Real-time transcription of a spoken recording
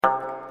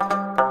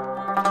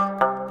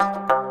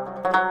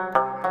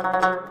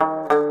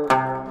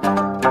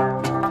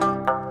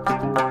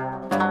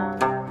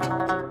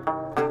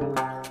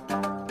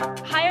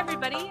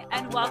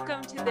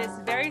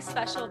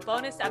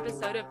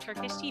episode of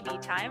Turkish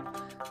TV Time,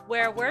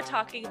 where we're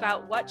talking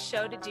about what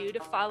show to do to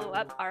follow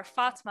up our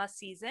Fatma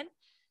season.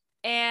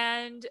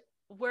 And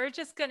we're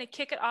just going to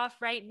kick it off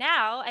right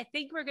now. I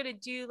think we're going to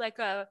do like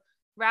a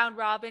round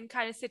robin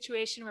kind of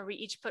situation where we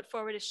each put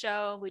forward a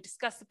show, we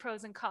discuss the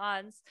pros and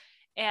cons,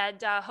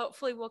 and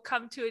hopefully we'll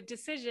come to a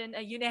decision,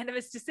 a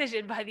unanimous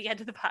decision by the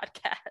end of the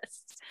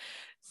podcast.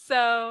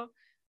 So.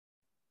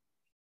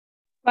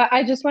 But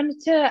I just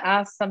wanted to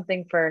ask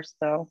something first,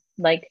 though,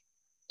 like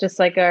just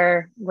like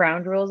our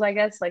round rules, I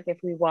guess, like if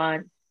we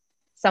want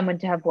someone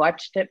to have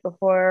watched it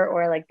before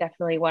or like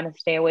definitely want to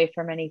stay away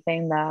from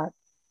anything that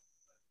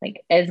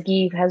like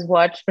Ezgi has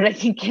watched, but I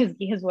think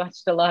Ezgi has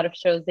watched a lot of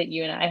shows that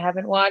you and I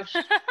haven't watched.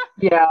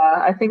 Yeah,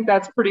 I think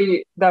that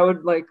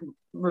would like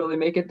really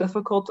make it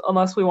difficult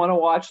unless we want to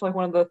watch like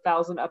one of the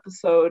 1,000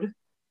 episode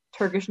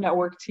Turkish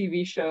network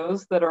TV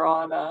shows that are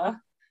on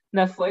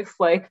Netflix,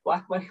 like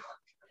Black Money.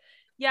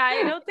 Yeah,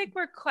 I don't think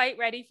we're quite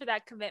ready for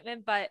that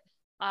commitment, but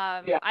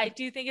Yeah. I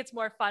do think it's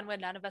more fun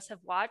when none of us have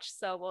watched,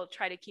 so we'll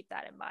try to keep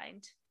that in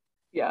mind.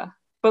 Yeah.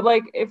 But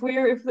like if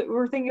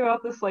we're thinking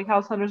about this like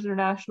House Hunters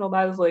International,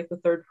 that is like the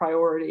third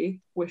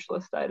priority wish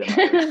list item,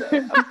 I would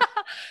say.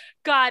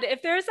 God,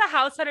 if there's a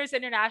House Hunters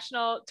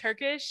International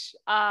Turkish,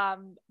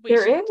 we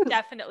should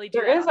definitely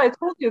do There is. I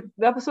told you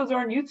the episodes are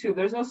on YouTube.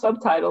 There's no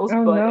subtitles,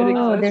 Oh but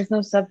no, it exists. there's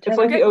no subtitles. It's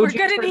like the OG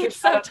we're gonna need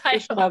Turkish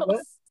adaptation of it.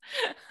 subtitles.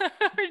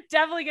 We're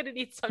definitely gonna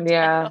need subtitles.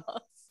 Yeah.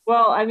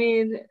 Well, I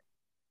mean,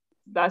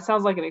 that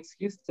sounds like an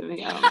excuse to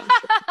me. I don't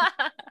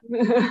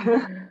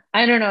know.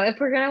 I don't know if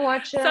we're gonna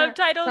watch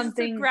subtitles.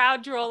 Something the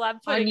ground rule I'm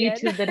putting on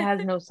YouTube that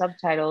has no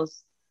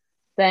subtitles,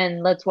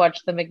 then let's watch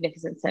The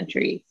Magnificent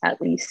Century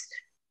at least.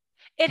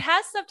 It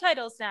has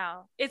subtitles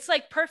now. It's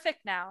like perfect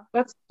now.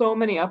 That's so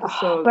many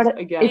episodes. But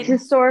again, it's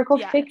historical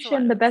Yeah,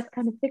 fiction, the best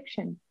kind of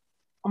fiction.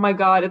 Oh my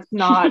God, it's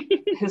not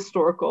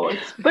historical.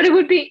 But it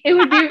would be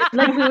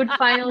like we would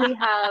finally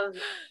have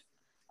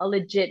a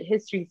legit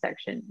history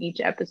section each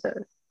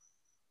episode.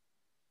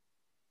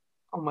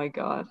 Oh my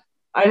God.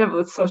 I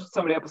have so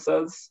many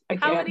episodes. I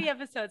How can't. many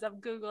episodes? I'm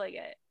Googling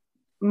it.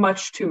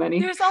 Much too many.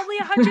 There's only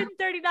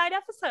 139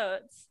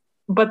 episodes.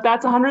 But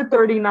that's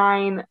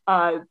 139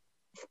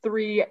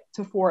 3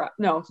 to 4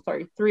 no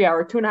sorry 3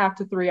 hour 2.5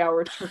 to 3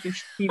 hour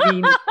Turkish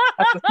TV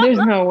episodes, There's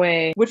no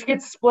way. which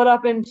gets split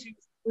up into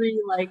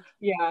 3 like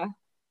yeah.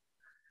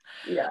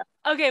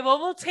 Okay, well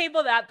we'll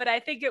table that, but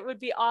I think it would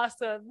be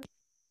awesome.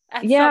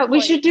 Yeah,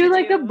 we should do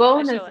like a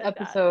bonus like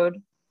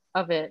episode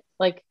of it,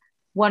 like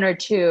 1 or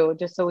 2,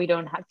 just so we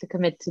don't have to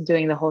commit to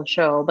doing the whole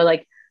show. But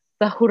like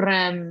the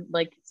Hurrem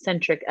like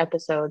centric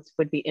episodes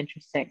would be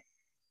interesting.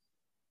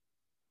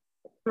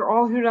 They're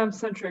all Hudam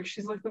centric.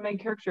 She's like the main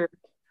character.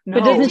 No.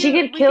 But doesn't she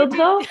get killed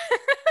though? do...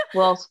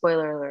 Well,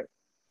 spoiler alert.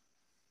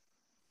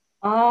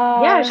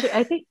 Yeah,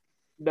 I think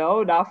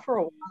no, not for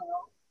a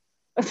while.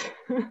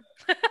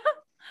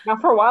 Not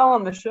for a while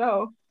on the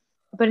show.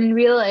 But in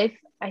real life,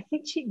 I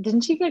think she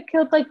get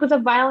killed like with a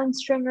violin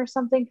string or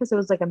something, because it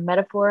was like a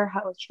metaphor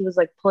how she was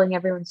like pulling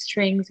everyone's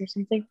strings or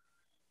something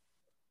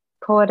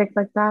poetic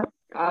like that.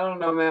 I don't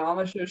know, man. On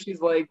the show,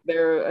 she's like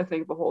there, I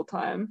think, the whole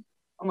time,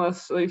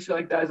 unless like, she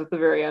like dies at the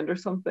very end or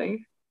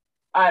something.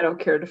 I don't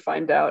care to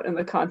find out in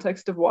the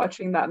context of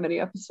watching that many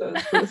episodes.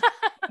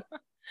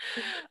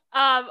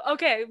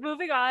 Okay,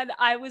 moving on.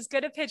 I was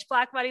gonna pitch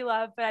Black Money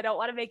Love, but I don't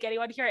want to make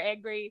anyone here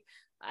angry.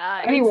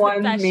 Anyone, it's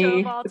the best me, show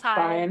of all it's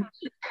time.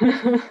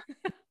 fine.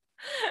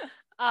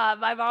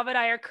 My mom and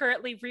I are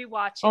currently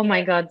rewatching. Oh my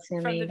it God,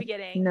 Sammy! from the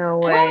beginning. No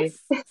way!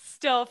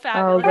 Still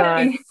fabulous. Oh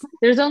God!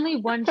 There's only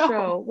one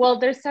show. Well,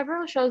 there's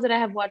several shows that I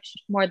have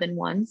watched more than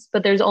once,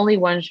 but there's only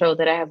one show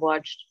that I have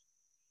watched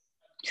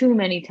too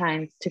many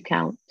times to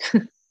count.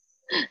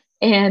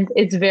 And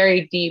it's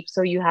very deep,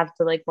 so you have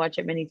to like watch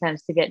it many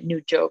times to get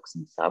new jokes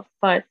and stuff.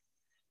 But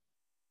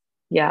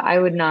yeah, I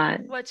would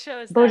not. What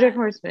show is BoJack that?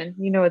 Horseman.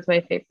 You know, it's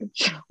my favorite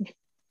show.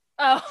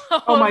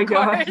 Oh my of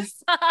God.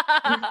 course.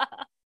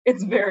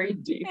 It's very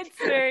deep. It's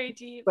very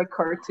deep. The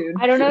cartoon.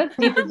 I don't know if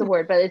deep is the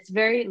word, but it's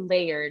very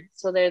layered.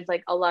 So there's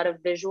like a lot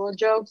of visual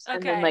jokes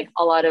and then Okay. like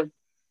a lot of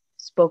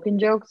spoken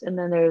jokes, and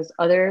then there's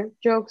other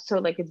jokes. So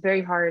like it's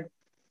very hard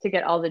to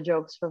get all the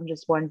jokes from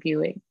just one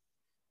viewing.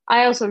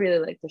 I also really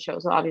like the show,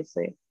 so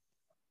obviously.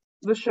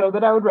 The show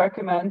that I would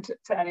recommend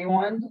to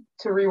anyone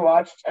to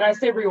rewatch, and I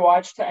say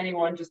rewatch to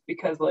anyone just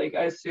because like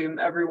I assume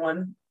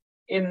everyone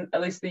in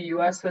at least the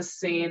US has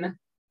seen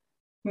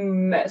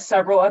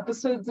several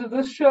episodes of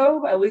this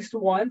show at least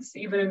once,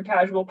 even in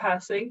casual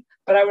passing.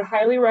 But I would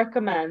highly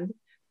recommend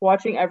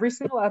watching every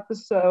single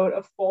episode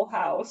of Full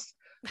House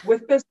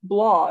with this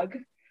blog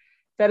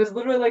that is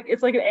literally like,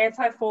 it's like an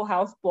anti-Full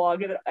House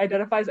blog. It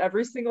identifies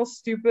every single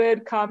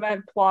stupid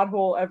comment, plot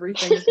hole,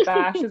 everything. Just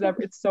bashes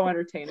it's so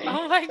entertaining.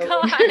 Oh my So,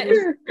 God.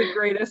 the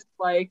greatest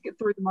like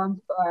 3-month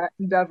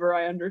endeavor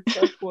I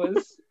undertook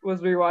was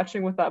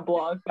rewatching with that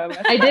blog by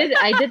myself. I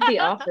did The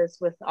Office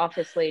with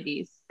Office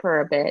Ladies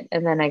for a bit,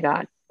 and then I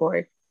got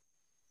bored.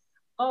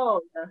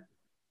 Oh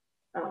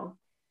yeah. Oh,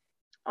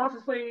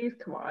 Office Ladies,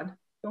 come on,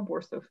 don't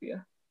bore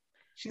Sophia.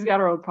 She's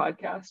got her own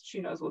podcast. She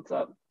knows what's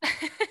up.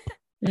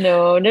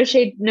 No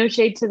shade, no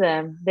shade to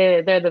them.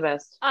 They're the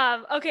best.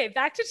 Okay,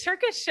 back to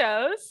Turkish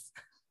shows.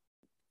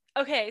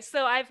 Okay,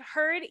 so I've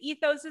heard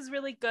Ethos is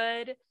really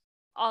good,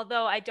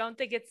 although I don't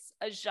think it's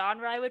a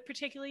genre I would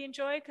particularly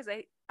enjoy because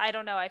I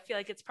don't know, I feel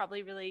like it's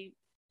probably really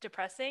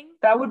depressing.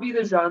 That would be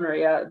the genre.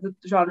 Yeah, the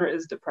genre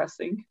is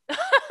depressing.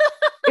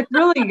 It's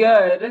really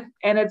good,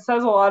 and it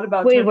says a lot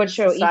about Wait, what Turkish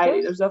show? society.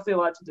 Ethos? There's definitely a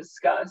lot to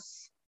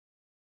discuss.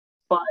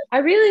 But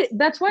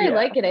That's why I yeah,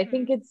 like it. I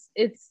think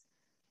it's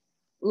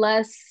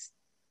less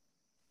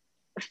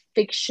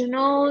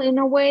fictional in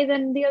a way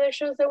than the other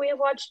shows that we have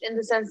watched, in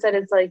the sense that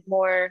it's like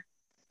more,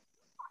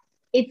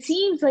 it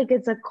seems like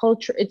it's a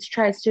culture, it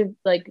tries to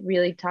like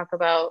really talk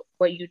about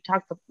what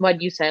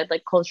you said,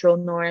 like cultural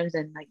norms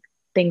and like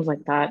things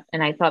like that.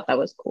 And I thought that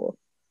was cool.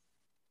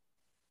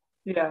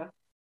 yeah.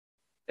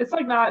 It's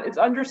like not. It's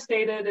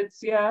understated.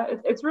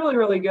 It's really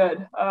really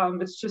good.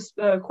 It's just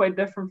quite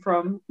different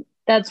from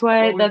That's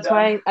why what we've that's done,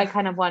 why I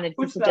kind of wanted to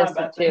which is not a suggest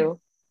it bad thing. too.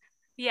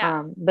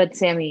 Yeah. But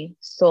Sammy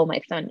stole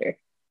my thunder.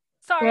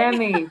 Sorry.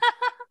 Sammy,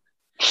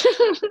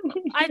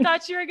 I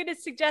thought you were going to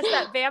suggest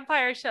that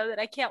vampire show that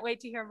I can't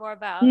wait to hear more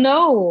about.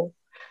 No,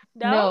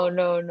 No?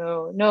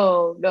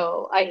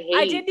 no. I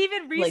I hate didn't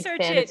even like research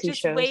it, fantasy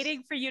just shows.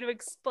 waiting for you to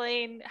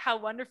explain how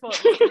wonderful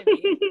it was going to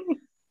be.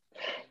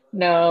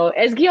 No,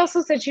 Ezgi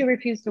also said she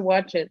refused to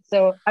watch it,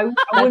 so I that's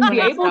wouldn't when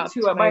be I able stopped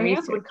to. my My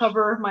hands would research.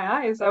 cover my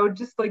eyes. I would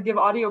just like give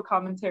audio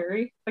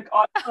commentary, like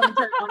audio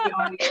commentary on the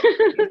audio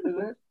piece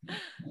of it.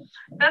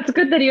 That's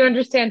good that you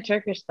understand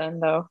Turkish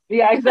then, though.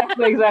 Yeah,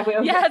 exactly.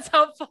 Yeah, it's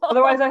helpful.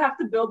 Otherwise, I'd have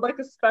to build like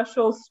a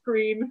special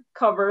screen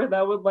cover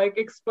that would like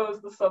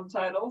expose the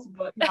subtitles,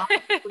 but not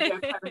the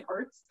vampire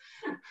parts.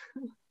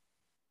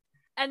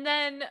 And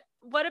then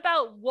what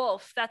about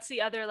Wolf? That's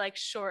the other like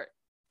short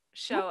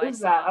show What I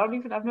is that? saw.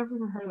 I've never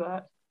even heard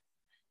of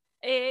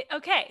that.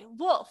 Okay,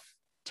 Wolf,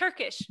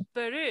 Turkish,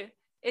 Beru,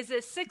 is a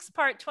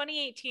 6-part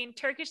 2018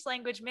 Turkish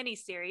language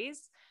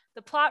miniseries.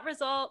 The plot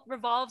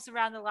revolves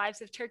around the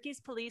lives of Turkey's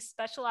police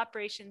special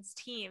operations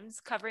teams,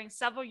 covering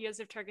several years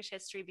of Turkish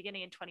history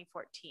beginning in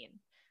 2014.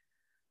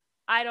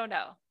 I don't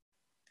know.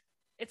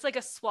 It's like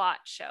a SWAT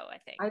show, I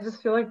think. I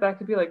just feel like that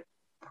could be like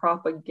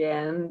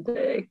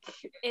propagandic.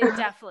 It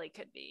definitely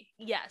could be.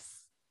 Yes.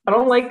 I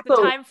don't like The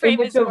the time frame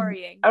image is of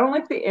worrying. I don't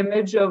like the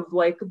image of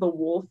like the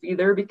wolf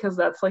either, because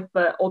that's like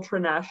the ultra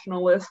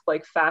nationalist,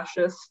 like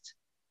fascist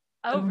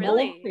Oh, symbol.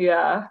 really?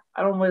 Yeah,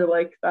 I don't really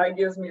like that. It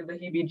gives me the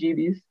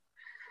heebie-jeebies.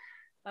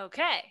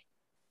 Okay.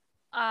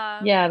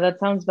 Yeah, that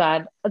sounds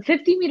bad. A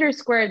 50 meters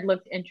squared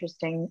looked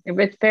interesting.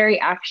 It's very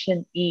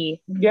action-y.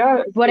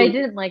 Yeah. What I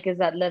didn't like is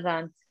that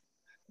Levant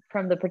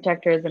from The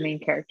Protector is the main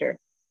character.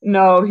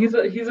 No, he's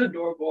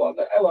adorable.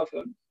 I love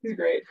him. He's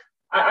great.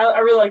 I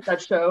really like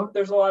that show.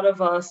 There's a lot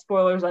of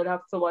spoilers I'd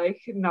have to like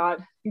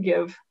not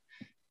give,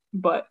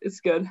 but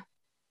it's good.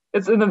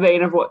 It's in the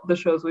vein of what the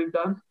shows we've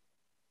done.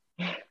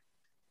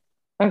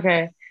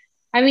 Okay.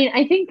 I mean,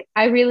 I think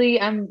I really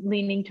am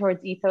leaning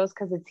towards Ethos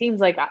because it seems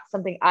like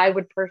something I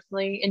would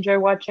personally enjoy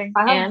watching,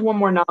 I have and one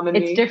more nominee.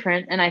 it's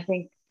different, and I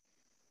think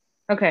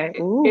okay.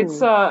 Ooh,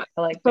 It's I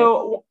like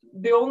so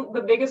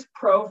the biggest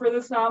pro for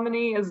this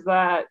nominee is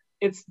that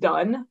it's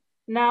done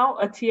now.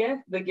 Atia,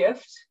 The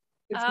Gift.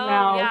 It's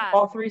now yeah.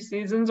 all 3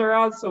 seasons are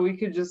out, so we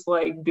could just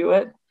like do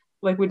it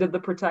like we did The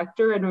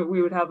Protector, and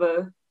we would have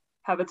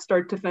it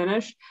start to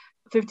finish.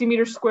 50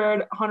 meters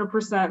squared,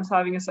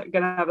 100% is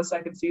gonna have a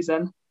second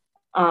season.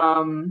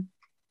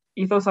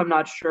 Ethos, I'm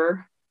not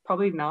sure.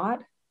 Probably not.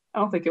 I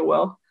don't think it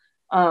will.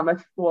 I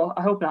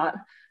hope not.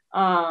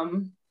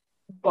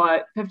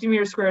 But 50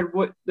 meters squared,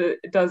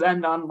 it does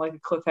end on like a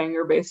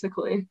cliffhanger,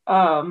 basically.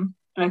 And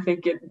I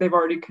think they've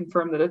already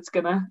confirmed that it's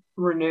gonna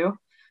renew.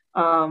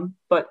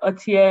 But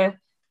Atia,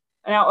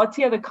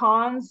 the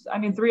cons. I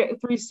mean,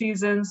 three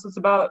seasons. So it's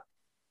about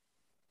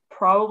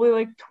probably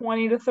like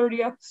 20 to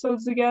 30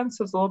 episodes again.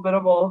 So it's a little bit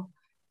of a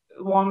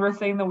longer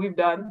thing that we've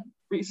done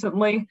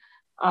recently.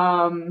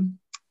 And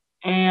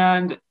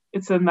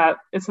it's in the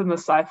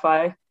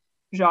sci-fi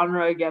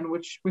genre again,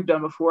 which we've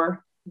done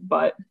before,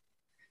 but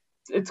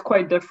it's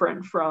quite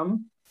different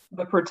from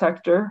The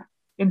Protector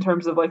in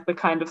terms of like the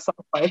kind of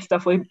sci-fi. It's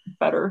definitely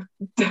better.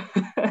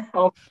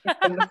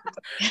 And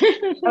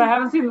I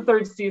haven't seen the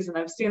 3rd season.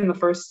 I've seen the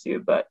first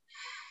 2, but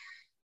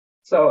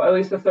so at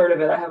least a third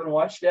of it I haven't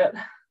watched yet.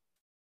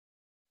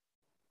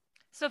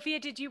 Sophia,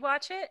 did you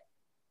watch it?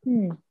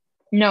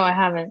 No, I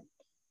haven't.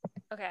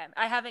 Okay,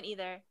 I haven't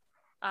either.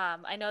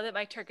 I know that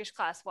my Turkish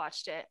class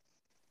watched it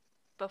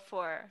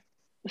before.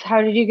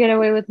 How did you get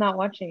away with not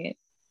watching it?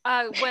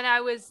 When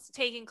I was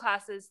taking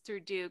classes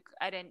through Duke,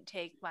 I didn't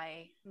take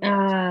my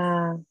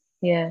class.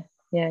 Yeah.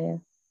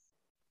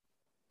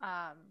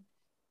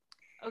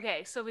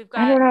 Okay, so we've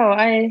got. I don't know.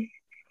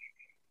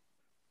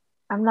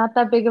 I'm not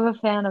that big of a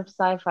fan of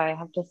sci-fi, I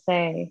have to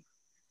say.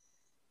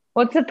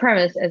 What's the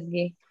premise,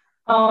 Ezgi?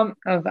 Of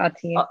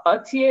Atiye?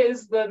 Atiye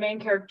is the main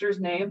character's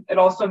name. It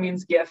also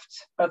means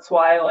gift. That's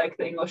why like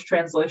the English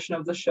translation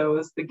of the show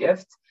is The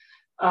Gift.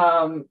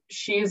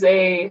 She's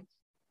a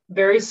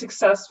very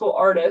successful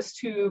artist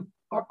who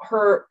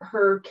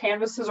her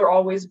canvases are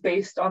always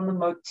based on the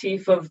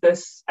motif of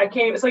this.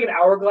 It's like an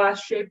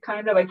hourglass shape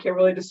kind of. I can't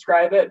really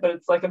describe it, but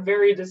it's like a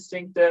very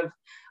distinctive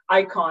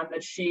icon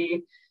that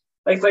she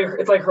it's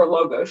like her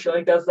logo. She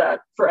like does that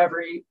for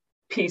every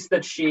piece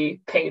that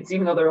she paints,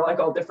 even though they're like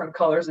all different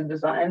colors and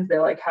designs. They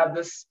like have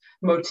this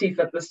motif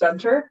at the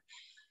center.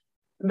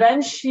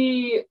 Then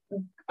she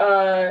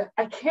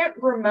I can't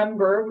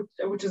remember,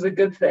 which is a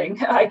good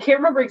thing. I can't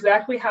remember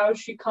exactly how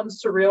she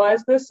comes to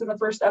realize this in the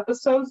first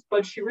episodes,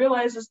 but she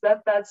realizes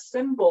that that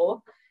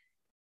symbol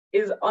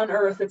is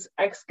unearthed. It's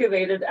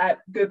excavated at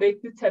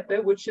Göbekli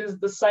Tepe, which is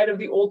the site of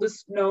the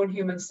oldest known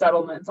human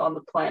settlement on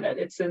the planet.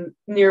 It's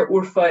near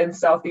Urfa in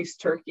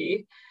southeast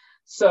Turkey.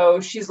 So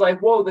she's like,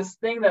 whoa, this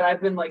thing that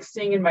I've been like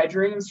seeing in my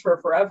dreams for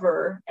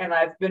forever, and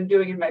I've been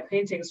doing in my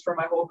paintings for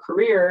my whole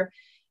career,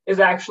 is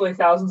actually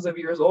thousands of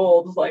years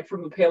old, like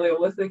from the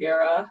Paleolithic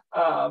era.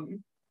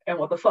 And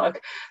what the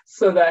fuck?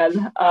 So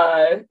then,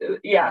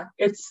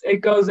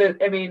 it goes in.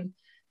 I mean,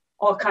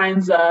 all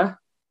kinds of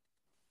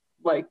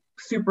like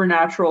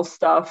supernatural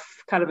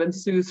stuff kind of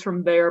ensues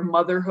from there.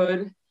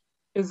 Motherhood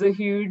is a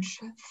huge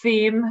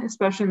theme,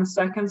 especially in the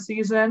second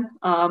season.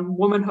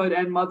 Womanhood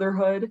and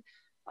motherhood.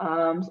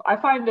 I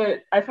found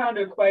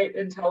it quite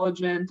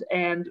intelligent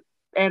and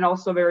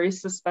also very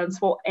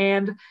suspenseful,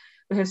 and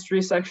the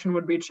history section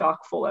would be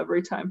chock full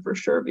every time for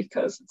sure,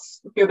 because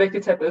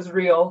Göbekli Tepe is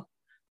real.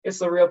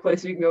 It's a real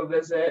place you can go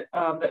visit.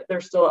 They're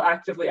still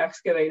actively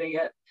excavating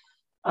it.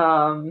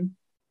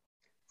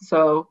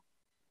 So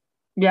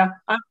yeah.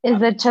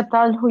 Is it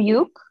Çatal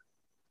Huyuk?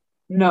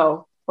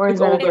 No, or it's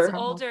is it older. It's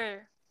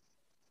older.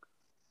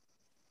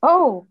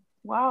 Oh,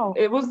 wow.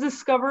 It was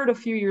discovered a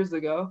few years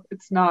ago.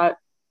 It's not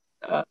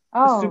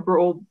Oh, super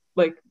old.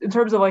 Like in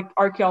terms of like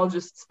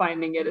archaeologists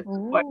finding it, it's a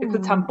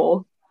ooh,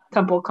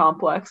 temple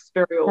complex,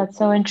 very old. that's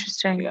so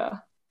interesting. Yeah.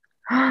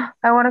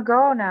 I want to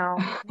go now.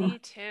 Me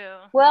too.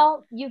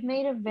 Well, you've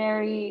made a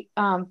very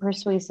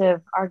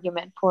persuasive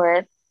argument for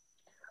it,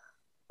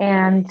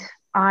 and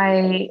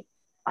I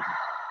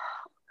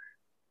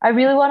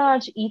really want to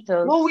watch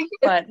Ethos, Well,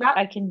 but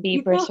I can be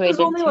Ethos is persuaded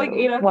only like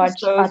 8 to watch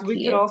episodes. We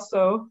could Atiye.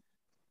 also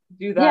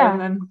do that Yeah,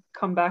 and then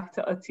come back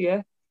to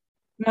Atiye.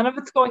 None of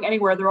it's going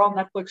anywhere. They're all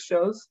Netflix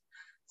shows.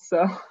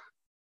 So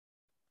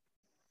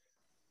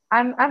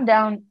I'm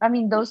down. I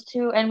mean, those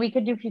two, and we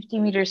could do 50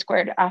 meters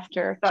squared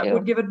after that would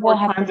too. give it more We'll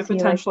have time to to see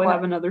potentially like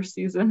have another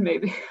season,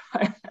 maybe.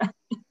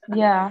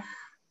 yeah.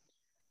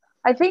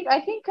 I think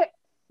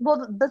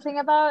well the thing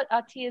about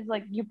Ati is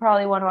like you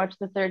probably want to watch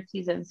the third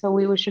season, so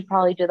we should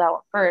probably do that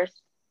one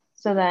first.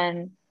 So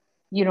then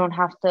you don't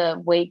have to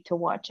wait to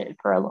watch it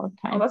for a long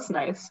Oh, time. that's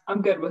nice.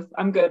 I'm good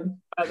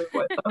either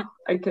way though.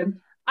 I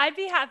can. I'd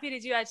be happy to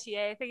do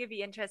ITA. I think it'd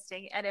be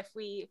interesting. And if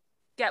we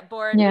get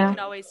bored, Yeah. we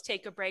can always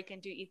take a break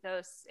and do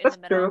Ethos in That's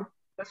the middle. true.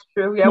 That's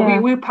true. Yeah, Yeah.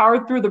 we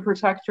powered through the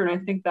Protector, and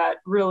I think that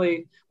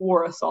really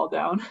wore us all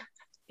down.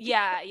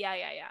 Yeah.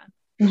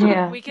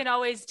 Yeah. We can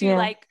always do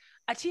like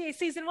a TA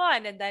season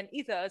 1 and then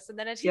Ethos and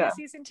then a TA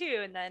season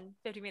 2 and then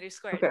 50 meters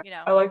squared, Okay.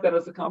 I like that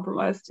as a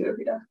compromise too.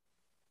 Yeah.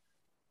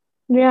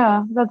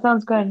 Yeah, that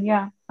sounds good.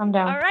 Yeah, I'm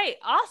down. All right,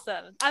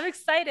 awesome. I'm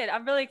excited.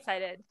 I'm really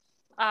excited.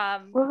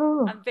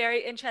 Woohoo. I'm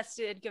very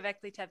interested in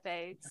Göbekli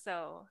Tepe,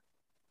 so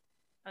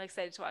I'm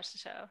excited to watch the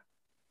show.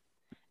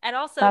 And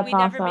also, That's we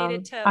never made awesome.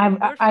 it to I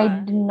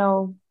Urfa. didn't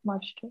know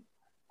much.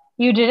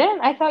 You didn't?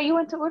 I thought you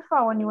went to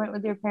Urfa when you went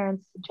with your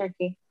parents to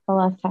Turkey the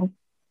last time.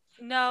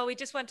 No, we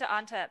just went to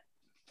Antep.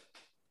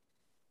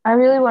 I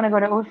really want to go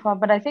to Urfa,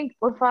 but I think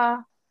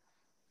Urfa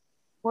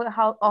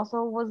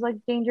also was like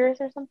dangerous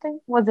or something.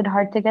 Was it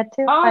hard to get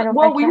to?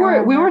 Well, we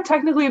were remember.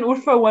 technically in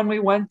Urfa when we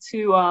went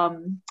to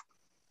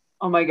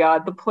oh my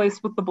God, the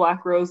place with the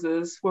black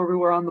roses where we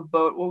were on the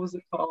boat. What was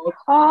it called?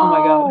 Oh my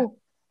God.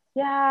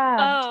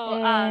 Yeah.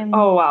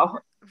 Oh wow.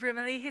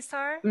 Rumeli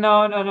Hisar?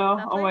 No.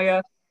 Oh my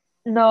God.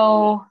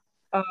 No.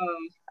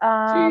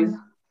 Jeez.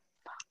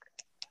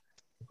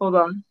 Hold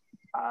on.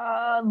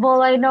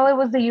 Well, I know it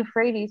was the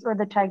Euphrates or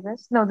the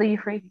Tigris. No, the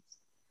Euphrates.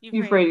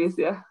 Euphrates,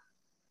 yeah.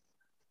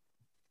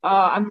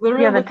 I'm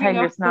literally looking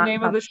up the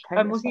name of the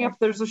I'm looking up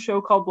there's a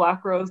show called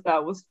Black Rose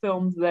that was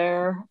filmed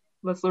there.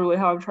 That's literally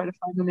how I'm trying to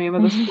find the name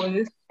of this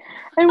place.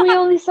 And we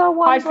only saw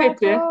one High Black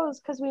 50. Rose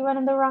because we went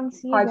in the wrong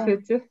season. High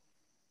 50.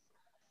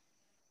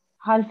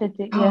 High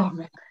 50, yeah. Oh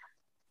man.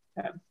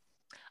 Yeah.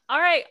 All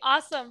right,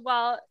 awesome.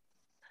 Well,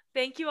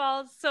 thank you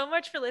all so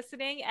much for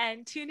listening,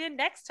 and tune in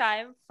next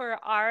time for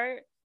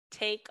our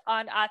take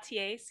on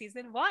ATA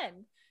season 1.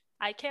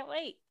 I can't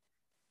wait.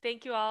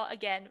 Thank you all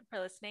again for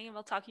listening, and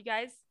we'll talk to you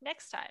guys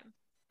next time.